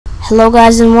Hello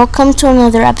guys, and welcome to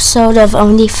another episode of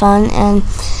Only Fun. And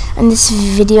in this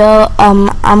video I'm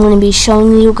going to be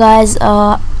showing you guys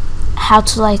how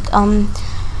to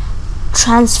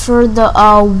transfer the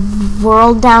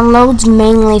world downloads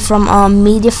mainly from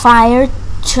MediaFire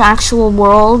to actual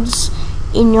worlds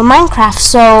in your Minecraft.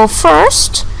 So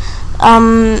first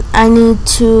I need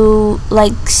to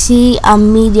see a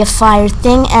MediaFire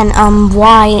thing. And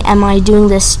why am I doing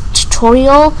this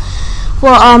tutorial?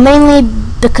 Well, mainly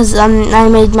because I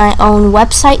made my own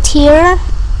website here.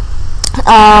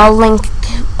 Link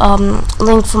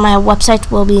for my website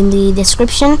will be in the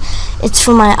description. It's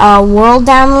for my world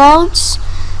downloads,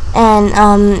 and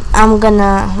I'm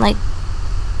gonna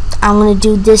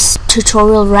do this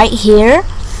tutorial right here.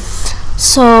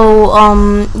 So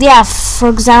yeah, for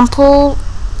example,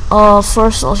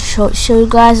 first I'll show you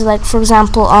guys. For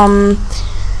example,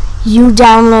 you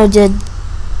downloaded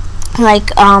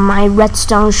my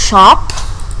redstone shop.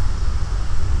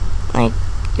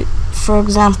 For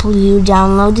example, you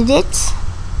downloaded it.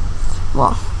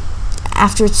 Well,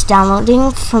 after it's downloading,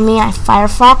 for me I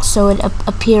Firefox, so it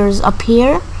appears up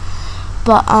here.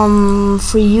 But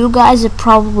for you guys, it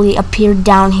probably appeared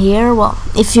down here. Well,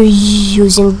 if you're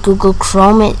using Google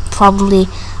Chrome, it probably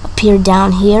appeared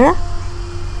down here.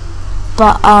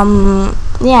 But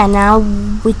yeah, now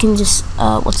we can just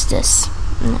what's this?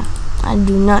 No, I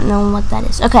do not know what that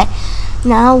is. Okay,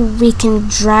 now we can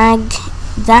drag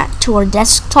that to our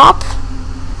desktop.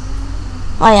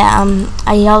 Oh yeah,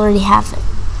 I already have it.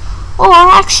 Or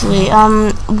actually,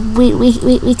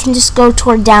 we can just go to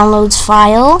our downloads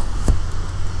file.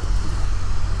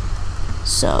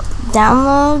 So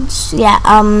downloads, yeah,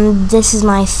 this is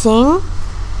my thing.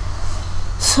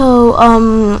 So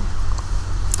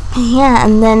yeah,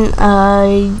 and then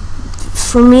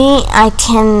for me, I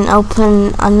can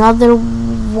open another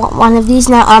one of these.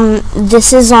 Now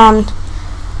this is on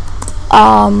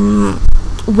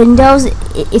Windows.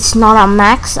 It's not on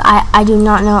Macs. I do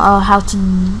not know how to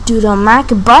do it on Mac,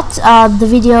 but the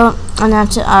video on how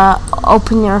to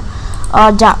open your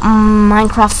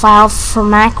Minecraft file for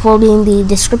Mac will be in the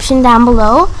description down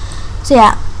below. So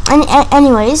yeah,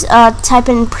 anyways, type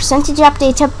in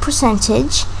 %update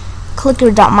click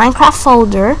your .minecraft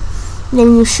folder,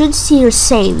 then you should see your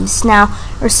saves. Now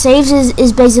your saves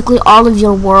is basically all of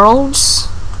your worlds,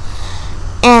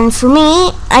 and for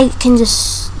me, I can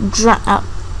just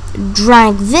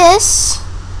drag this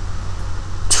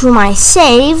to my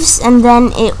saves, and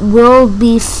then it will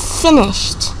be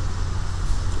finished.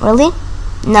 Really?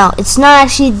 No, it's not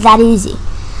actually that easy.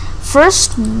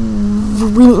 First, we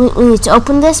need to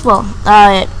open this. Well,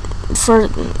 I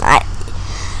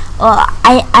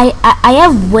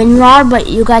have WinRAR, but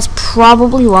you guys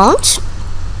probably won't.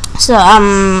 So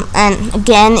and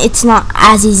again, it's not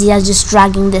as easy as just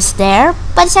dragging this there,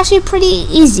 but it's actually pretty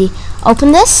easy.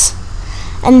 Open this,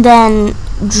 and then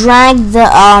drag the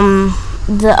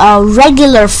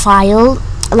regular file,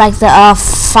 like the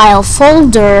file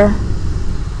folder,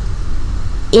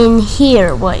 in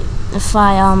here. Wait, if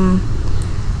I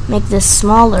make this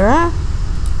smaller,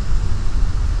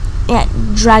 yeah,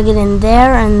 drag it in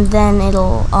there, and then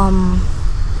it'll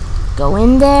go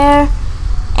in there.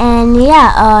 And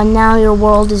yeah, now your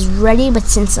world is ready, but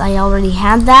since I already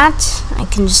had that, I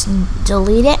can just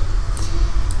delete it.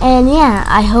 And yeah,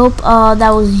 I hope that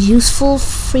was useful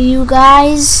for you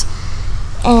guys.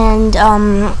 And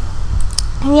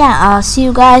yeah, see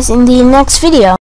you guys in the next video.